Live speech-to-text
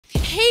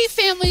Hey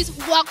families,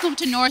 welcome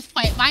to North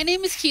Point. My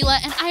name is Keela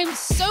and I am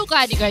so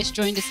glad you guys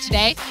joined us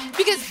today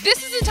because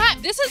this is the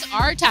time, this is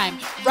our time,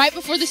 right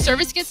before the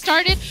service gets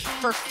started,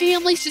 for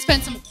families to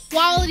spend some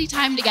quality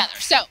time together.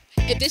 So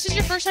if this is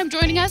your first time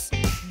joining us,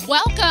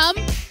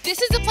 welcome. This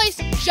is a place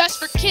just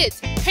for kids,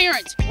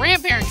 parents,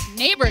 grandparents,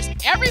 neighbors,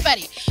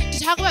 everybody to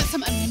talk about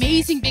some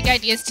amazing big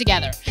ideas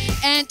together.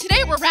 And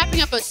today we're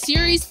wrapping up a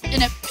series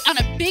on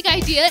a big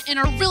idea in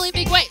a really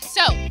big way.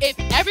 So if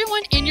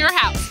everyone in your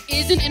house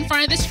isn't in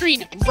front of the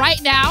screen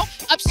right now,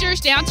 upstairs,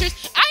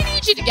 downstairs, I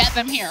need you to get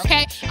them here,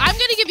 okay? I'm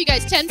gonna give you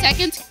guys 10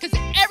 seconds because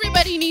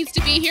everybody needs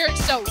to be here,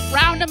 so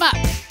round them up.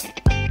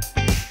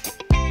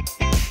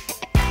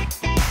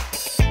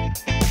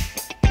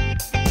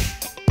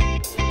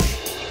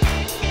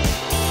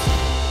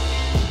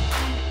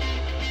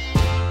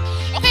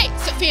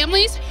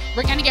 Families,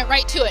 we're gonna get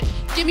right to it.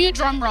 Give me a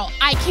drum roll.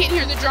 I can't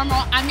hear the drum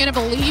roll. I'm gonna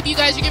believe you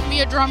guys are giving me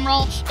a drum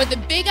roll, but the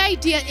big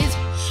idea is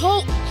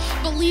hope.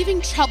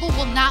 Believing trouble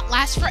will not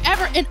last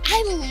forever. And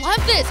I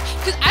love this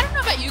because I don't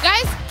know about you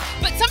guys,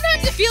 but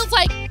sometimes it feels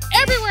like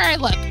everywhere I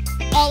look,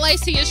 all I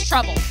see is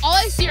trouble. All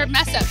I see are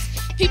mess ups.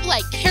 People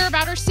I care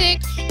about are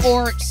sick,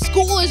 or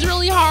school is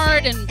really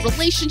hard and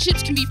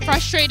relationships can be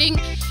frustrating.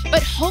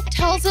 But hope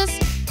tells us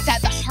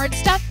that the hard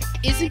stuff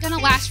isn't gonna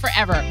last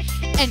forever.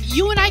 And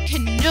you and I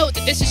can know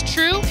that this is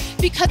true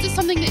because it's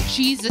something that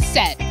Jesus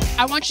said.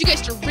 I want you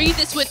guys to read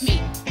this with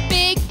me.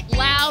 Big,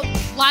 loud,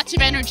 lots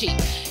of energy.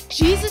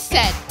 Jesus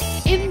said,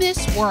 in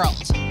this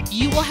world,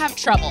 you will have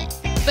trouble,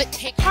 but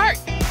take heart.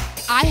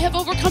 I have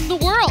overcome the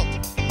world.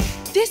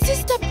 This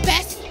is the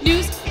best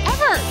news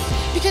ever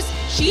because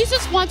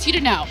Jesus wants you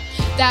to know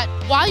that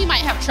while you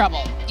might have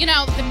trouble, you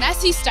know, the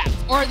messy stuff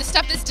or the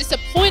stuff that's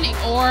disappointing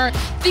or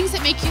things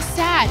that make you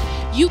sad,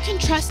 you can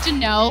trust and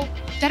know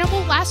that it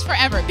will last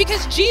forever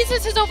because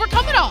Jesus has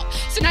overcome it all.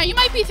 So now you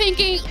might be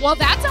thinking, well,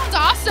 that sounds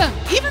awesome.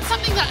 Even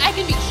something that I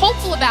can be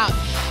hopeful about.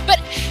 But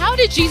how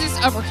did Jesus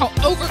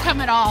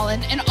overcome it all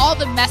and all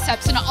the mess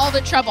ups and all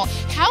the trouble?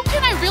 How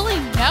can I really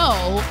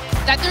know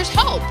that there's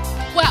hope?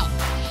 Well,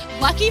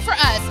 lucky for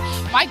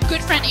us, my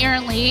good friend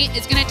Erin Lee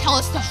is gonna tell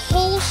us the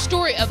whole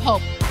story of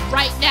hope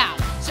right now.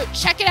 So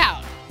check it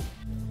out.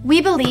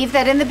 We believe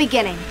that in the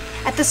beginning,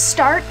 at the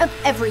start of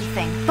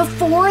everything,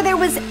 before there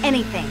was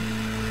anything,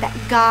 that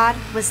God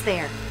was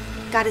there.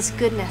 God is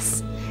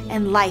goodness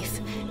and life,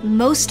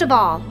 most of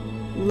all,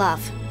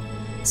 love.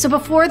 So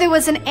before there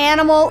was an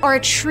animal or a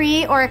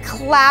tree or a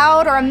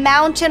cloud or a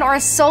mountain or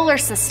a solar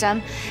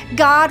system,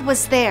 God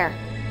was there.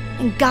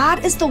 And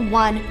God is the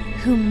one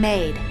who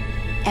made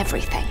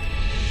everything.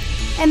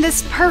 And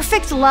this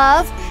perfect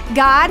love,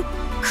 God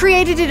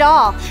created it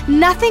all.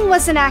 Nothing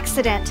was an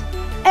accident.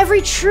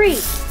 Every tree,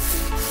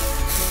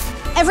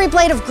 every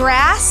blade of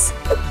grass,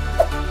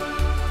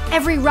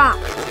 every rock,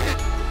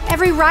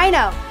 every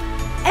rhino,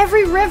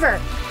 every river,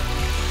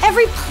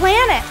 every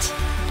planet,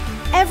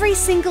 every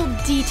single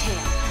detail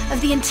of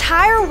the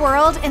entire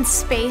world and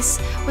space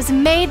was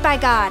made by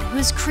God, who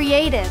is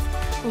creative,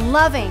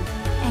 loving,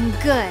 and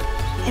good,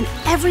 and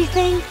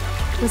everything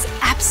was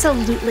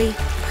absolutely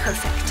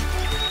perfect.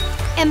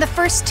 And the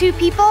first two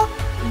people,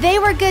 they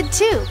were good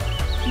too.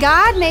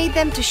 God made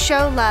them to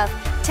show love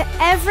to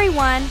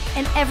everyone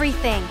and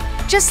everything,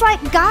 just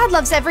like God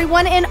loves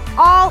everyone in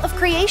all of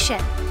creation.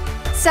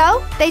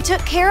 So they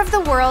took care of the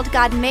world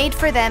God made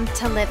for them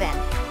to live in.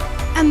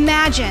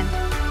 Imagine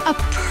a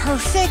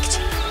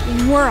perfect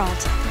world.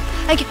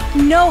 Like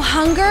no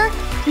hunger,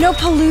 no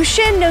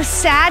pollution, no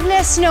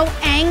sadness, no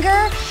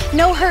anger,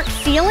 no hurt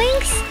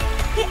feelings.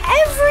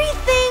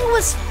 Everything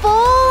was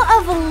full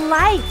of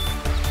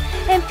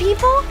life. And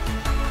people,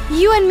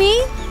 you and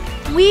me,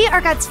 we are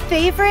God's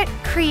favorite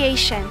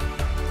creation.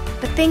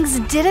 But things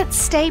didn't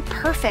stay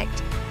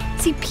perfect.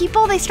 See,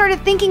 people, they started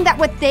thinking that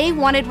what they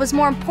wanted was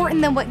more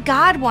important than what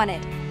God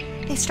wanted.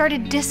 They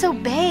started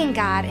disobeying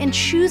God and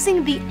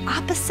choosing the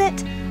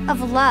opposite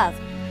of love.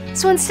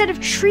 So instead of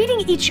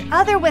treating each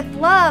other with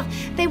love,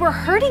 they were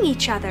hurting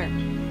each other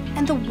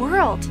and the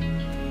world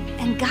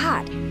and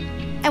God.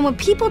 And when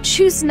people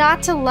choose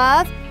not to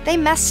love, they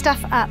mess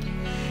stuff up.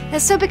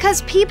 And so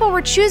because people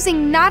were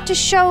choosing not to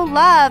show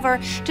love or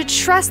to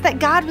trust that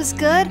God was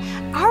good,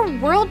 our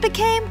world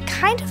became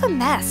kind of a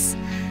mess.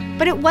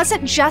 But it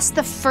wasn't just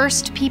the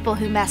first people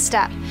who messed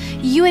up.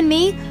 You and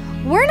me,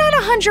 we're not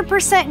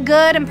 100%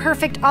 good and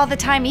perfect all the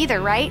time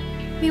either, right?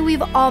 I mean,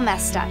 we've all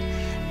messed up.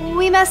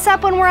 We mess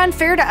up when we're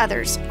unfair to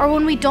others or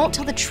when we don't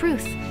tell the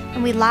truth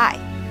and we lie.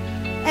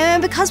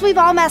 And because we've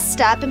all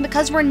messed up and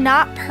because we're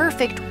not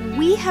perfect,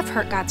 we have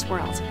hurt God's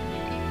world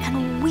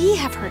and we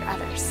have hurt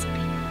others.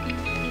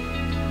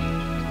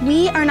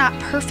 We are not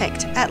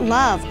perfect at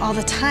love all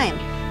the time.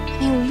 I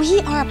mean, we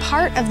are a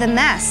part of the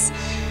mess.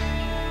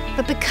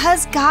 But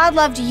because God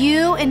loved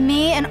you and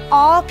me and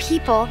all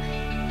people,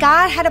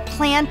 God had a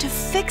plan to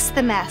fix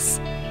the mess,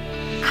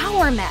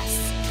 our mess.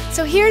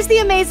 So here's the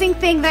amazing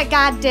thing that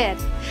God did.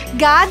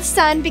 God's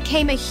Son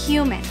became a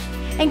human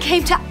and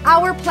came to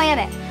our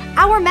planet,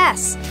 our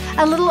mess,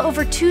 a little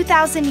over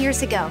 2,000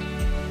 years ago.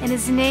 And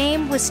his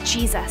name was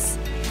Jesus.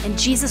 And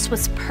Jesus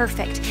was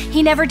perfect.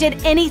 He never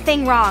did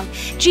anything wrong.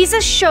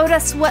 Jesus showed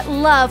us what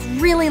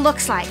love really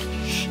looks like.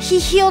 He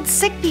healed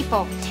sick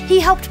people. He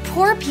helped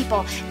poor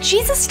people.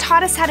 Jesus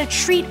taught us how to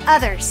treat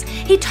others.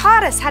 He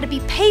taught us how to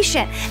be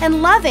patient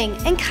and loving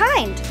and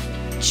kind.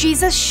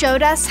 Jesus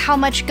showed us how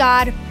much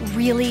God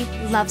really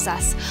loves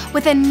us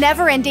with a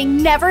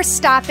never-ending,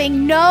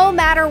 never-stopping, no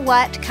matter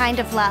what kind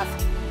of love.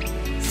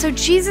 So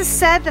Jesus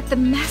said that the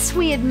mess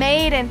we had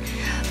made and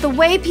the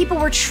way people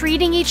were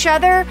treating each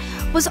other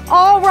was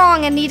all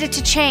wrong and needed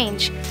to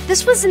change.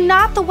 This was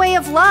not the way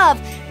of love.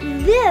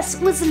 This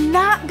was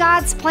not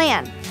God's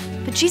plan.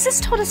 But Jesus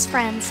told his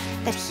friends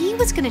that he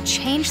was going to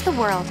change the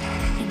world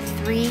in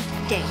 3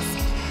 days.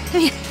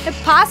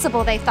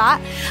 Impossible, they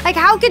thought. Like,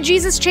 how could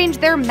Jesus change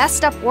their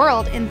messed up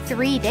world in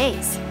 3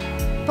 days?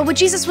 But what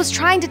Jesus was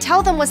trying to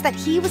tell them was that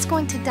he was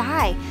going to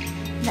die,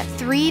 and that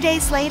 3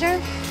 days later,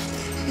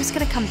 he was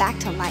going to come back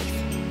to life.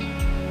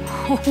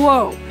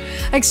 Whoa,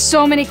 like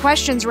so many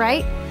questions,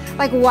 right?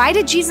 Like, why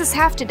did Jesus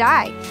have to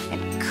die?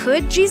 And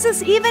could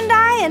Jesus even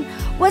die? And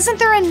wasn't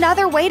there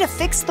another way to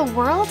fix the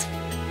world?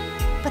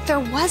 But there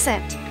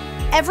wasn't.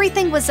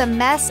 Everything was a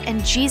mess,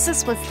 and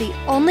Jesus was the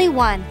only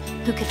one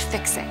who could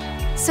fix it.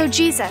 So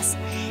Jesus,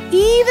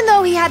 even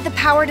though he had the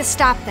power to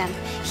stop them,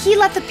 he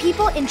let the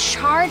people in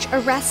charge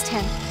arrest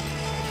him.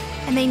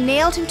 And they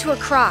nailed him to a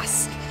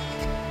cross,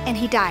 and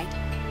he died.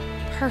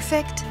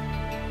 Perfect,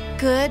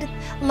 good,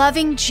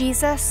 loving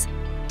Jesus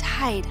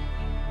died.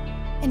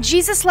 And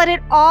Jesus let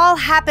it all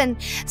happen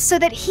so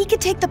that he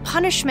could take the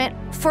punishment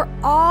for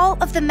all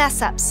of the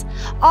mess-ups,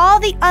 all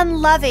the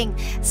unloving,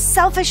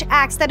 selfish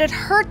acts that had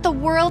hurt the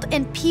world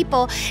and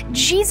people.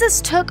 Jesus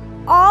took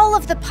all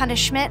of the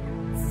punishment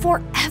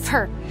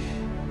forever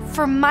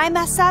for my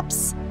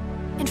mess-ups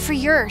and for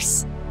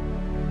yours.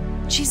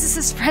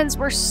 Jesus' friends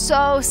were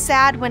so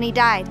sad when he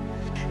died.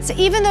 So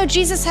even though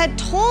Jesus had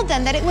told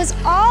them that it was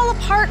all a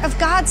part of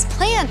God's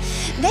plan,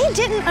 they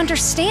didn't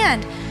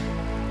understand.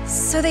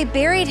 So they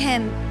buried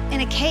him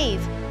in a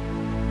cave.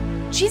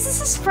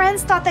 Jesus'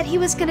 friends thought that he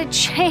was going to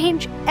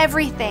change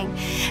everything.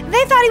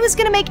 They thought he was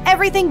going to make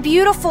everything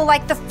beautiful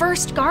like the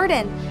first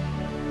garden.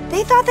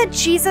 They thought that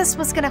Jesus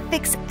was going to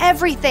fix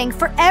everything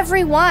for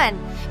everyone.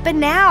 But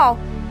now,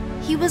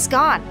 he was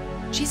gone.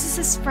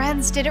 Jesus'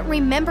 friends didn't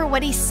remember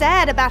what he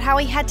said about how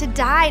he had to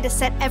die to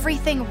set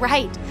everything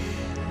right.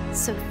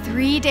 So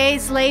 3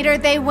 days later,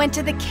 they went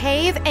to the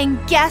cave, and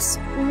guess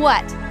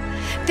what?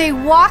 They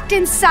walked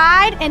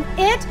inside, and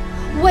it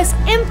was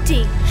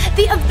empty.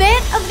 The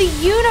event of the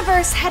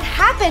universe had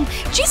happened.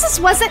 Jesus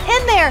wasn't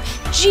in there.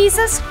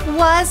 Jesus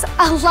was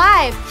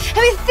alive.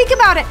 I mean, think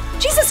about it.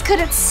 Jesus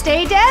couldn't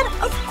stay dead.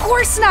 Of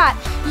course not.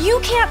 You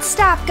can't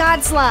stop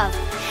God's love.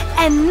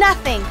 And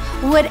nothing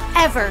would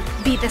ever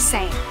be the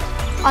same.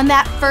 On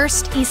that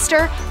first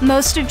Easter,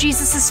 most of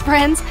Jesus'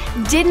 friends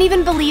didn't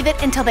even believe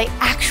it until they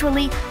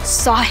actually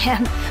saw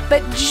him.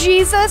 But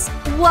Jesus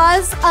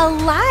was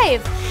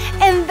alive.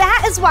 And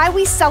that is why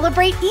we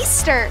celebrate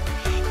Easter.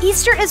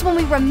 Easter is when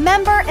we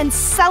remember and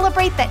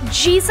celebrate that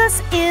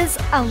Jesus is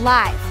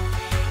alive.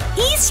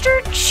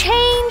 Easter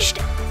changed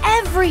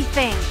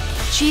everything.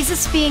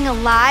 Jesus being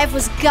alive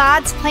was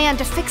God's plan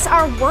to fix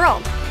our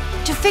world,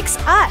 to fix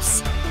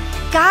us.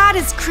 God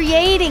is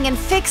creating and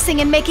fixing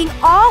and making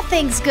all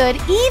things good,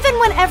 even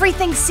when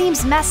everything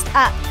seems messed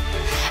up.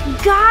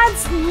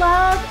 God's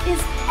love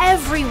is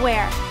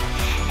everywhere.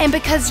 And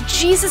because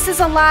Jesus is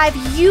alive,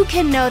 you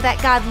can know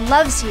that God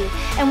loves you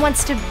and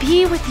wants to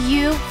be with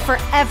you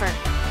forever.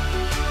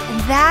 And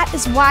that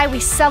is why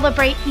we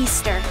celebrate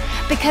Easter,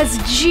 because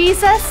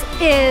Jesus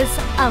is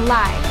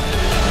alive.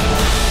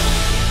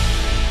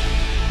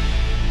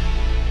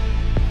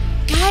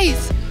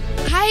 Guys,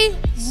 I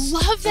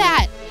love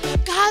that.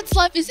 God's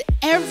love is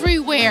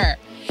everywhere,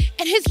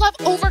 and his love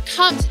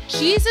overcomes.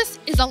 Jesus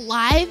is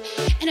alive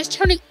and is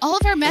turning all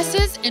of our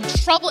messes and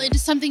trouble into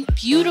something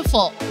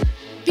beautiful,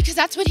 because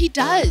that's what he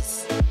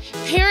does.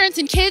 Parents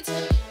and kids,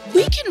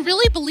 we can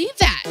really believe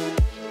that.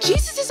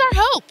 Jesus is our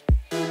hope.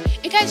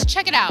 And guys,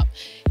 check it out.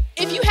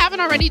 If you haven't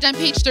already done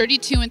page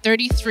 32 and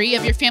 33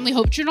 of your Family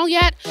Hope Journal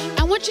yet,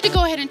 I want you to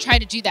go ahead and try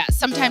to do that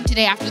sometime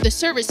today after the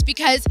service,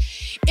 because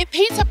it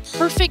paints a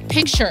perfect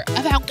picture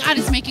of how God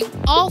is making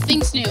all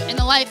things new in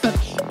the life of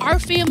our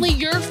family,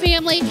 your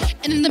family,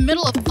 and in the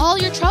middle of all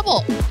your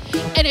trouble.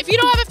 And if you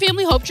don't have a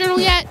Family Hope Journal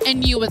yet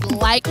and you would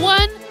like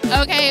one,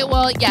 okay,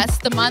 well, yes,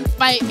 the month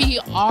might be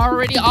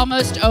already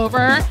almost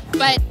over,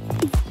 but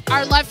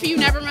our love for you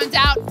never runs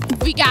out.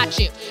 We got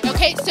you.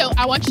 Okay, so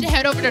I want you to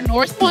head over to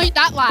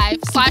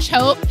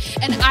northpoint.live/hope,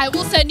 and I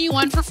will send you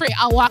one for free.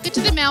 I'll walk it to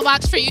the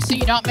mailbox for you so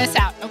you don't miss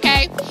out,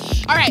 okay?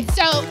 All right,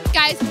 so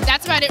guys,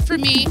 that's about it for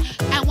me.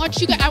 I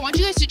want you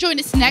guys to join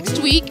us next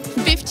week,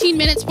 15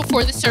 minutes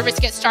before the service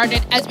gets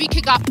started, as we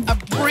kick off a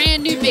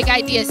brand new Big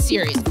Ideas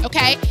series,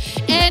 okay?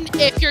 And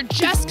if you're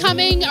just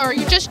coming or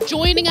you're just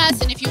joining us,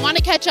 and if you want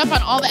to catch up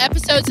on all the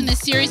episodes in this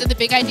series of the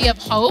Big Idea of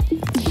Hope,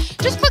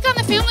 just click on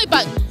the family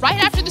button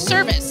right after the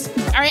service.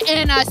 All right,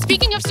 and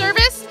speaking of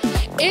service,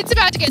 It's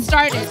about to get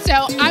started,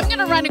 so I'm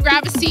gonna run and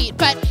grab a seat.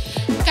 But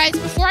guys,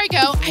 before I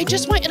go, I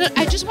just want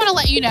to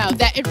let you know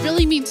that it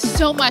really means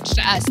so much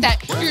to us that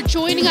you're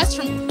joining us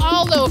from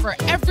all over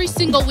every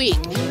single week.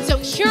 So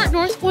here at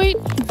North Point,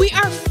 we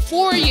are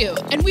for you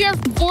and we are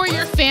for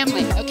your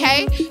family,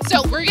 okay?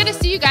 So we're gonna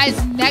see you guys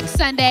next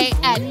Sunday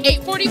at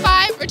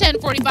 8:45 or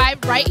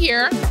 10:45 right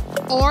here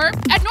or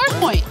at North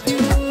Point.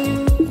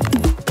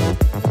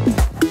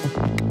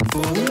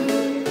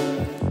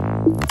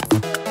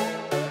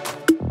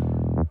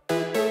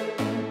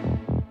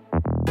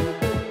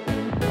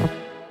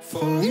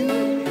 For you.